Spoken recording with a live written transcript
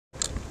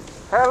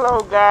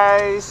Hello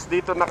guys!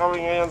 Dito na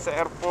kami ngayon sa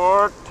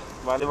airport.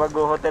 Bali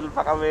mag-hotel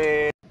pa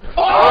kami.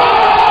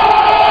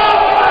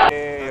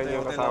 Yan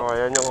yung kasama.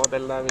 Yan yung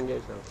hotel namin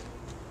guys.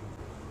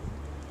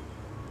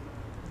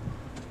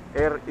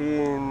 Air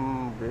in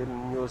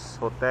Vilnius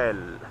Hotel.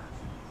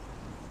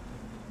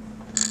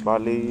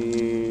 Bali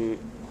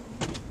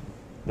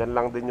yan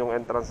lang din yung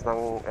entrance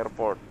ng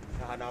airport.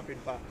 Hahanapin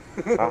pa.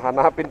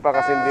 Hahanapin pa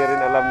kasi hindi rin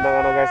alam ng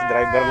ano guys,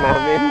 driver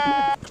namin.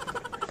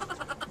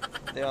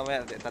 Di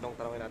mamaya,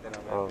 tanong-tanongin natin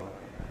namin. Oh.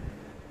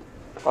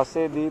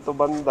 Kasi dito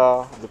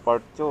banda,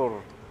 departure.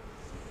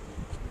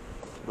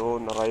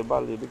 Doon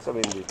arrival, ibig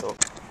sabihin dito.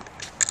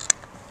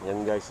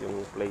 Yan guys yung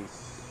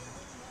place.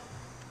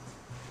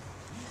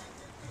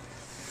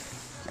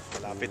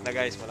 Malapit na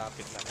guys,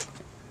 malapit na.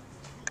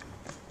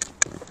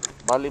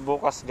 Bali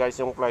bukas guys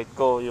yung flight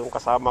ko, yung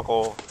kasama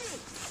ko.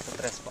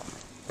 Sa tres pa.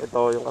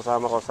 Ito yung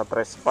kasama ko sa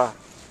tres pa.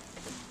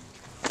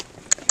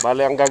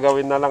 Bali ang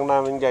gagawin na lang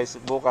namin guys,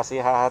 bukas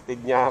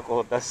ihahatid niya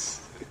ako, tas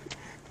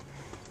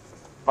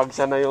pag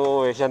siya na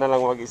yung uwi, siya na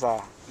lang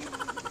mag-isa.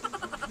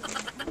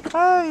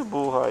 Ay,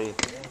 buhay.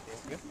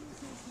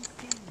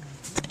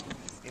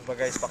 Iba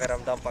guys,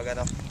 pakiramdam pag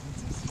ano,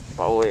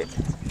 Pauwi.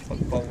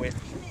 pagpauwi.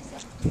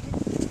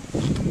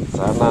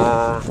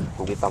 Sana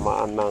hindi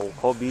tamaan ng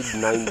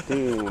COVID-19.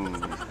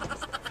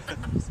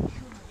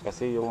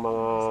 Kasi yung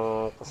mga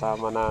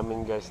kasama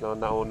namin guys na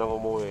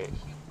naunang umuwi,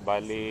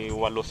 bali 8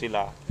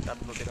 sila.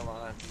 Tatlo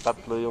tinamaan.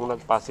 3 yung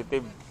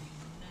nag-positive.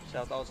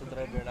 Shout out sa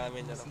driver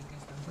namin yan.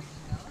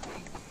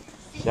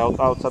 Shout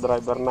out sa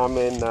driver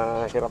namin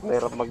na hirap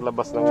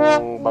maglabas ng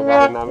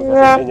bagahe namin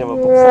kasi hindi niya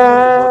mabuksan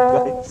yung likod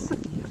guys.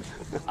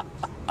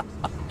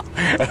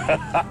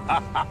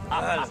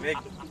 Lamig.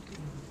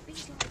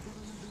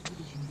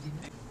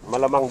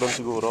 Malamang doon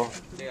siguro.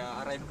 Hindi,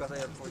 arrive ka sa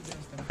airport.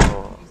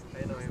 Oh.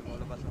 Ayun o, yung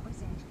labas na.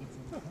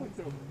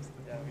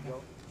 Yeah, we go.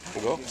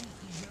 Go.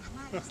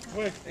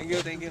 Thank you,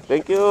 thank you.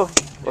 Thank you.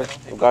 Uy,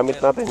 yung gamit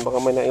natin, baka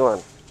may naiwan.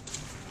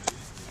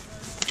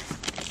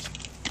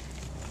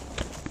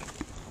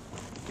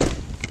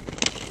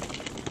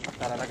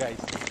 Tara na guys.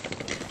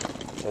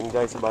 Yan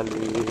guys,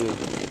 bali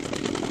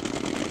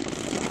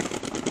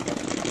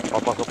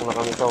papasok na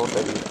kami sa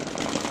hotel.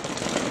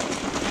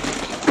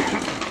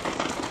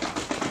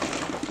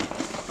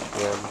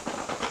 Yan.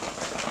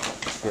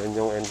 Yan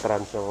yung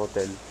entrance ng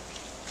hotel.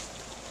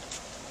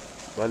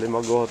 Bali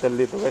mag-hotel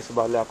dito guys,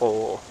 bali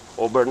ako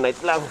overnight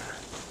lang.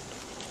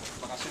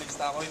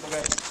 Bakasyonista ako ito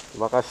guys.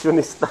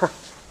 Bakasyonista.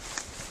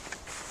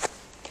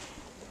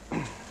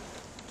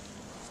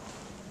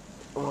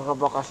 Mga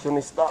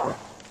bakasyonista.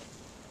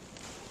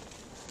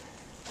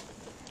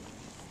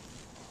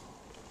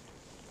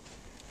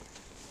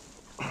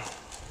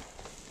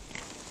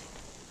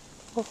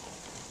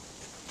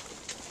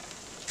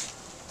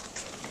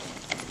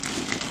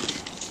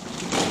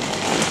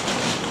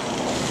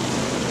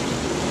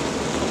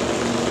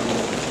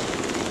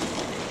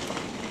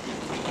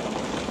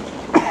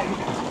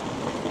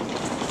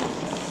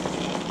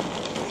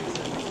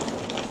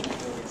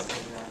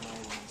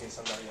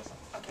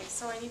 Okay,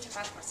 so I need your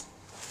passports.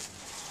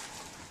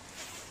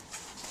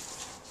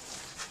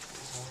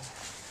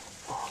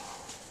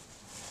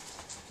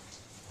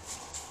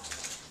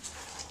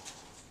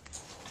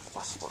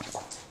 Passport.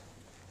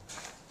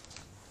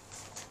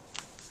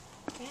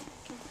 Okay.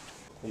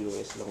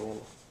 US lang yan.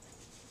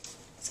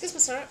 Excuse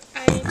me, sir.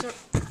 I need your...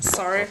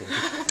 Sorry.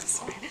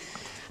 Sorry.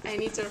 I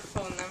need your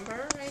phone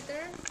number right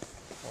there.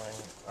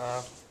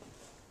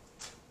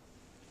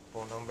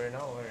 Phone number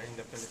now or in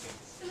the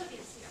Philippines?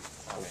 Philippines, yeah.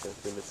 Sa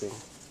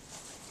Philippines.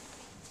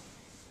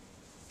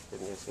 Yan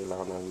guys,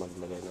 kailangan na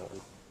maglagay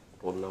ng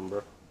phone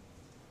number.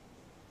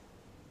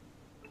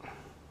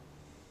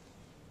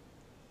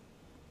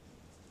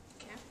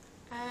 Okay.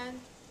 And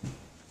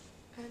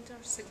enter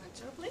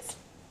signature, please.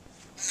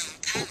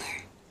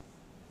 Okay.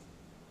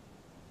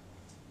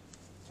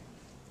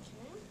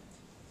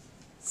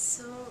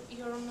 So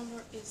your room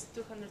number is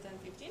 215.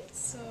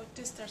 So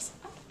 2 stairs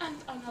up, and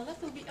on the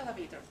left will be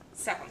elevator,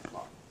 2nd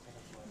floor.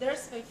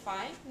 There's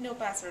Wi-Fi, no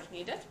password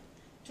needed.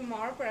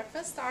 Tomorrow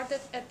breakfast started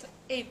at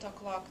 8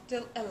 o'clock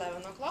till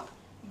 11 o'clock,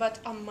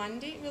 but on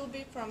Monday will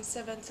be from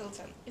 7 till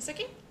 10. Is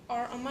okay?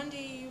 Or on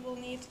Monday you will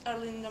need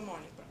early in the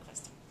morning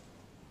breakfast.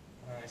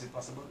 Is it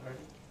possible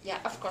early?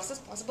 Yeah, of course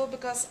it's possible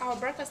because our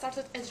breakfast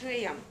started at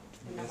 3 a.m.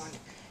 in the morning.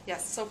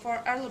 Yes, so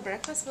for early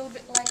breakfast will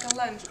be like a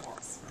lunch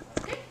box.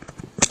 Okay?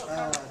 So Do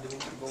we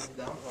need to go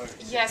down or?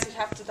 yes, you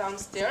have to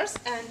downstairs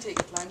and take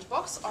a lunch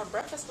box. Our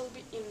breakfast will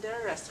be in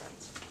their restaurant.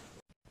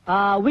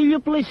 Will you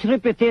please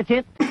repeat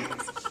it?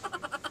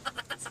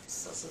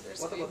 So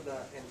there's What the about the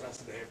entrance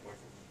to the airport?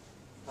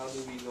 How do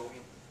we go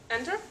in?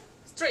 enter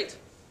straight,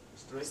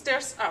 Straight?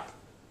 stairs up,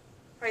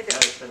 right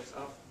there. Steps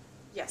up?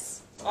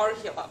 Yes, or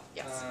heel up.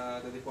 Yes,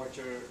 The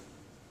departure,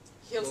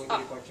 heels going to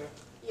up. departure?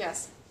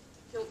 Yes,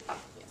 heel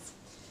up. Yes,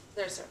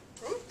 there's your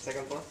room.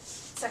 Second floor?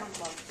 2nd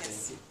floor. Yes.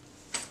 Thank you.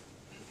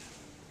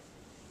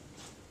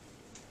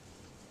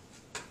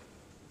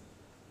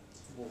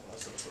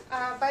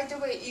 By the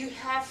way, you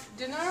have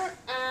dinner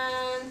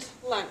and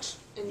lunch.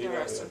 in the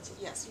restaurant.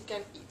 Yes, you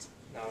can eat.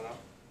 Now?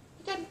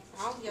 You can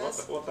now,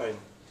 yes. What time?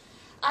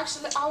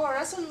 Actually, our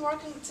restaurant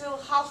working till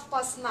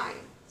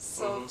 9:30.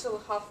 So Mhm. till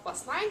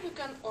 9:30 you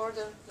can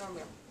order your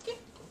meal. Okay.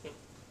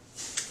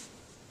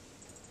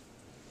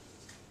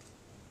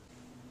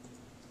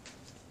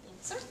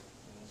 Thanks, sir.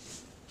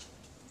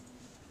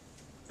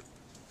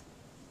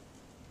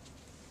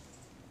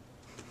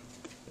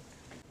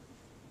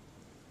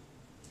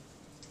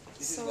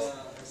 So,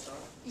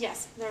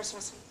 yes, there's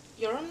restaurant.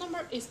 Your room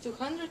number is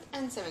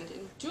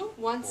 217,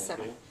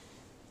 217. Okay.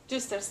 2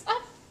 stairs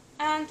up,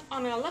 and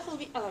on your left will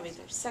be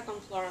elevator, second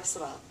floor as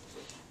well.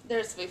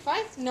 There's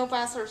Wi-Fi, no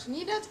password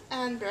needed,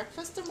 and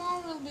breakfast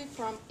tomorrow will be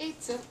from 8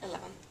 till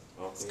 11.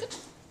 It's Okay. good.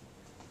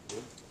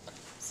 Good.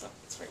 So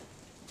it's free.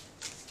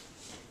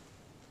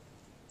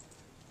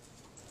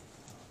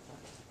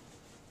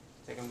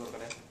 Second floor ka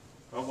na.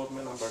 How about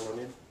my number no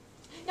need?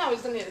 No, we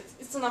don't need it.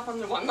 It's enough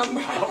under one number.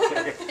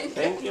 Okay.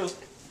 Thank you.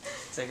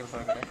 Second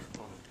floor ka na.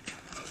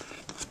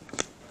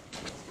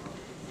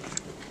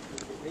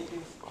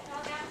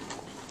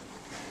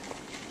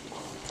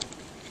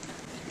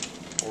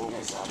 Oh,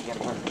 guys, akyat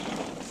na.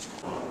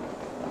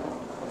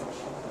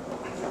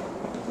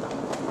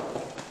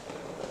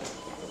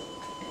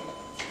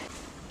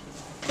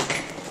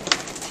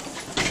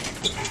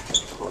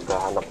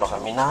 Maghahanap pa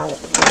kami ng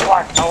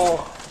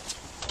kwarto.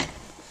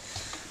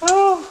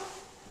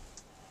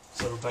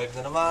 Survive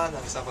na naman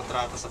ang isang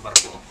kontrata sa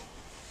barko.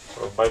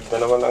 Survive na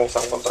naman ang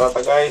isang kontrata,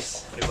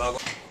 guys. Bago.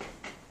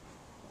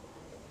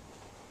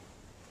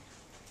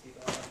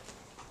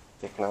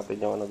 Check natin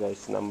yung ano,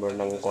 guys, number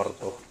ng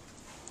kwarto.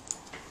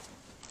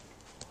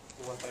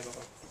 215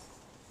 ako.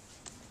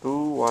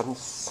 2-1.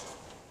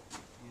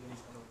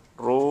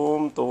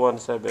 Room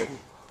 217.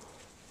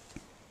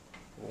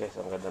 Guys,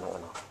 ang ganda ng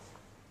ano,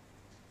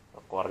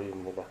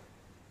 aquarium nila.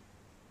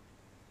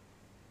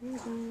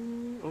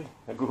 Uy,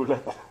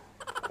 nagulat.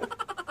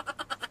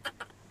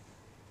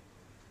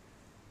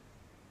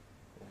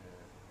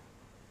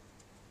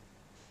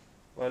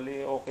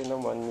 Bali, okay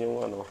naman yung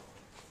ano,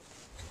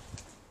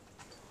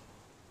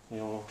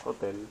 yung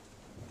hotel.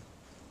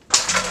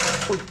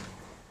 Uy,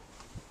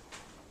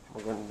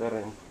 maganda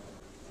rin.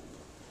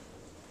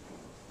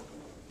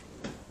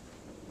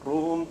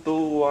 Room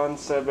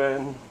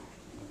 217.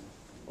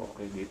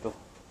 Okay, dito.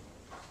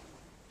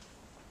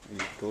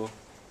 Dito.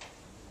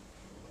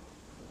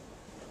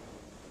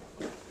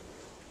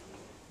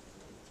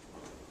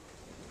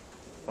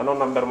 Anong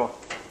number mo?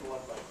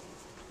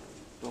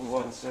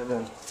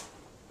 217.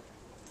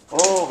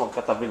 Oh,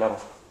 magkatabi lang.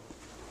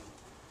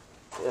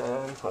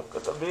 Yan,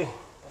 magkatabi.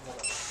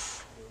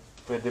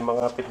 Pwede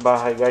mga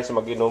pitbahay, guys.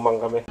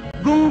 Mag-inuman kami.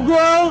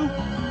 Gunggong!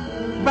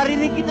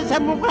 Barinig kita sa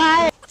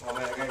mukha eh!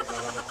 Mamaya guys,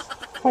 lalabas.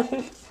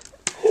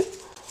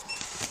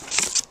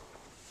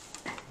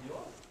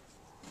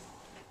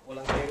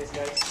 Walang terrace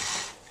guys.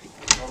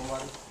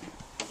 Normal.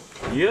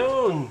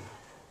 Yun!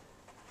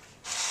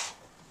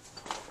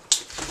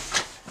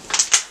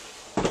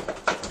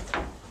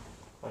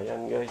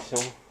 Ayan, guys,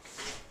 yung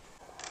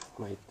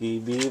may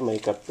TV, may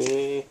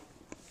kape.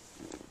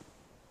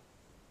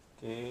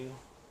 Okay.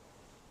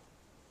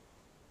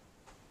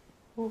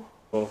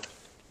 Oh.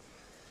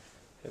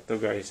 Ito,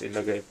 guys,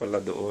 ilagay pala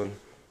doon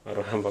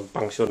para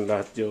mag-function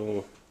lahat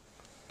yung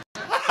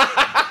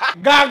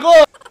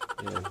Gago!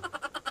 Ayan.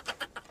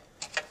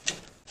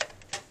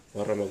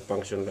 Para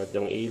mag-function lahat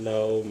yung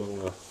ilaw,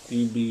 mga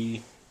TV.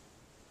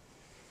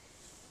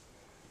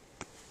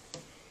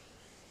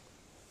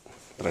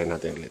 Try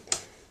natin ulit.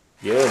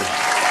 Yun.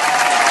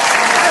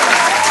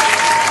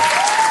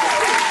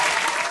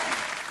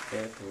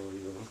 Ito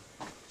yung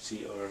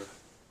CR.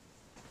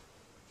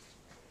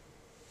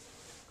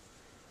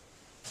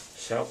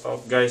 Shout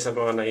out, guys, sa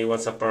mga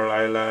naiwan sa Pearl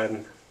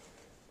Island.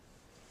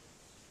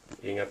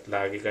 Ingat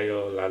lagi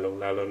kayo,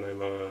 lalong-lalo na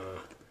yung mga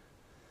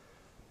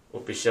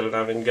official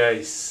namin,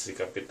 guys. Si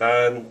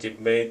Kapitan, Chief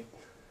Mate,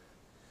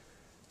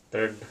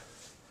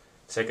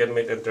 Second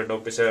Mate and Third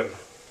Officer.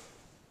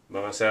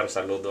 Mga sir,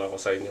 saludo ako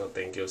sa inyo.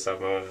 Thank you sa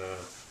mga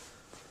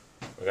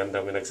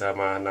magandang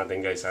pinagsamahan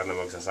natin, guys. Sana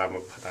magsasama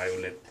pa tayo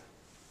ulit.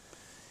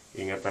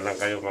 Ingat na lang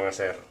kayo, mga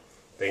sir.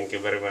 Thank you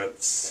very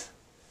much.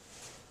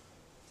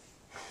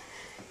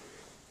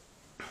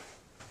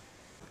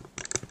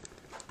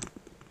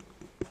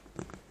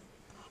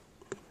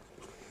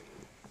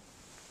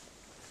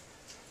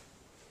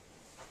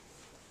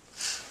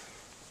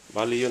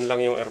 Bali, yun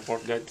lang yung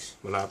airport, guys.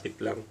 Malapit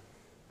lang.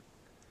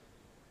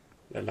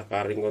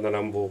 Lalakarin ko na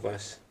lang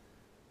bukas.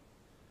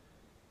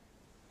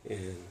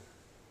 Yan.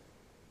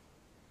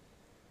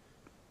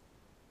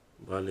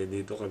 Bali,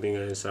 dito kami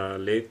ngayon sa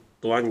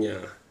Lithuania.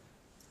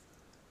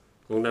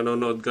 Kung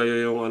nanonood kayo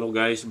yung ano,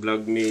 guys,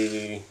 vlog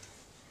ni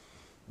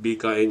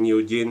Bika and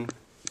Eugene.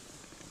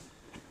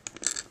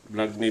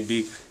 Vlog ni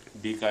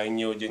Bika and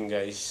Eugene,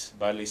 guys.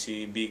 Bali,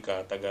 si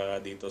Bika, taga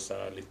dito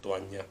sa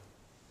Lithuania.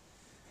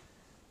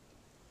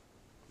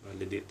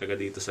 Bali, taga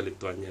dito sa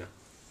Lithuania.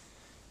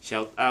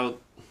 Shout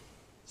out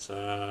sa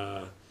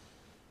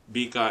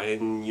Bika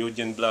and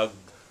Eugene vlog.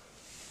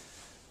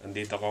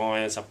 Nandito ko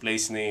ngayon sa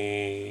place ni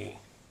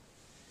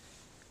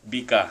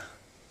Bika.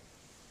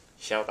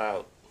 Shout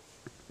out.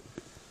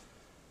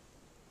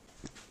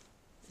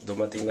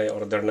 Dumating na yung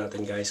order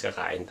natin guys,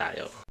 kakain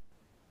tayo.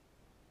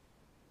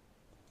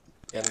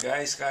 Yan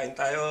guys, kain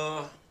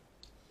tayo.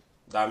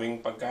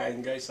 Daming pagkain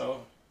guys,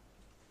 oh.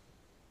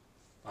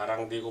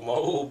 Parang di ko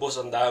mauubos,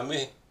 ang dami.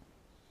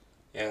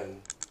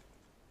 Yan.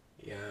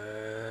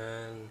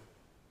 Yan.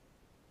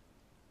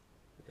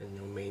 Yan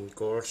yung main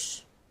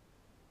course.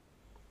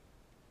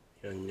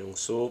 Yan yung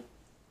soup.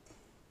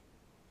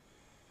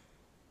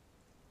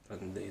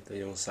 And ito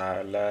yung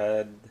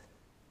salad.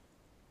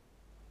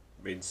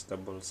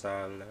 Vegetable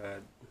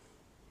salad.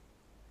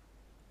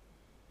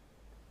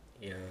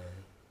 Yan.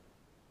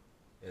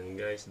 Yan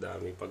guys,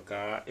 dami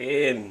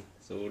pagkain.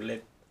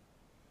 Sulit.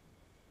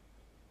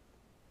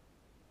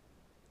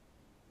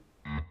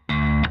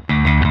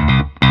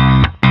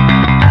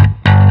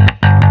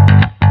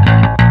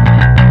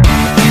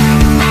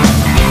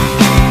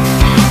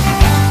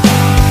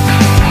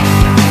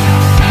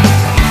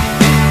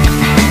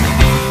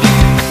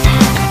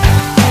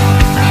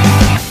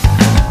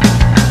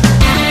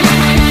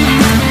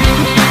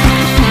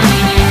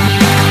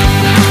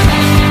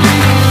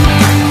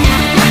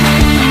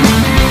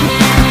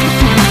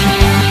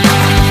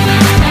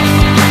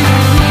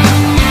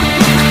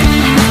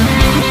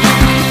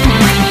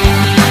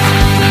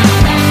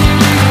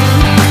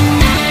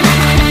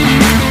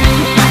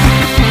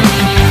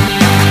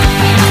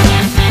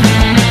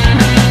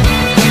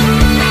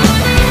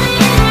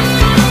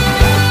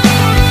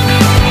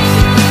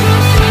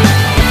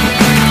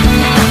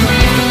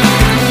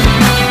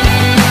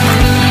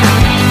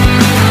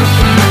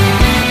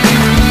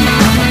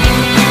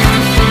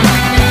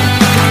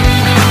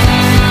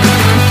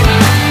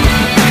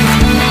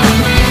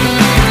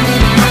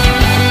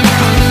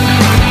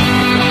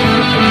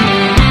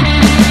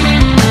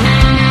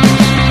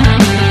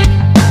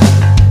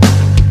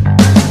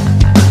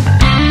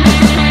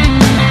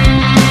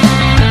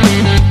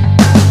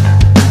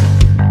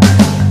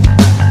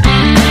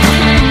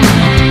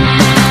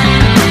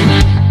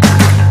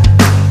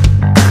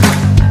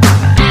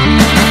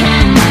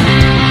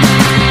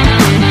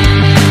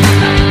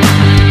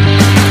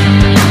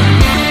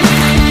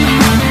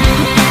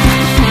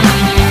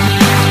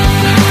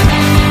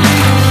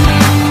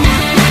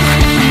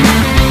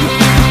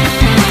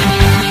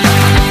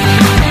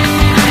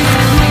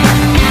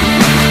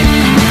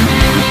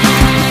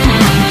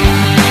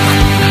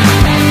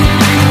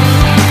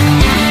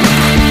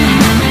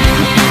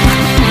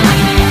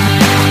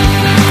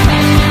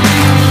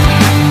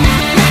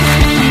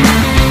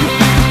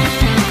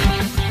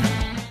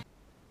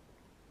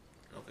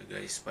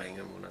 Guys,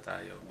 pahinga muna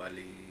tayo.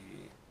 Bali,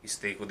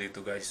 stay ko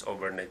dito guys,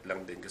 overnight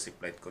lang din kasi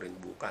flight ko rin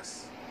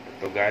bukas.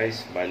 Ito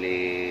guys,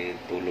 bali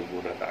tulog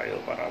muna tayo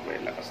para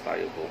may lakas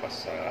tayo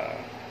bukas sa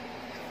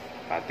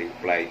ating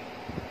flight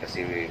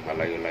kasi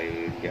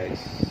malayo-layo yun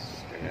guys.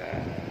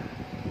 Kaya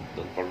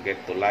don't forget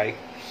to like,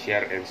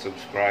 share, and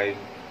subscribe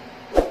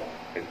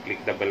and click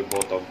the bell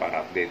button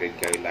para updated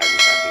kayo lagi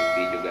sa ating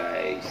video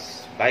guys.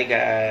 Bye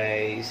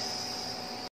guys!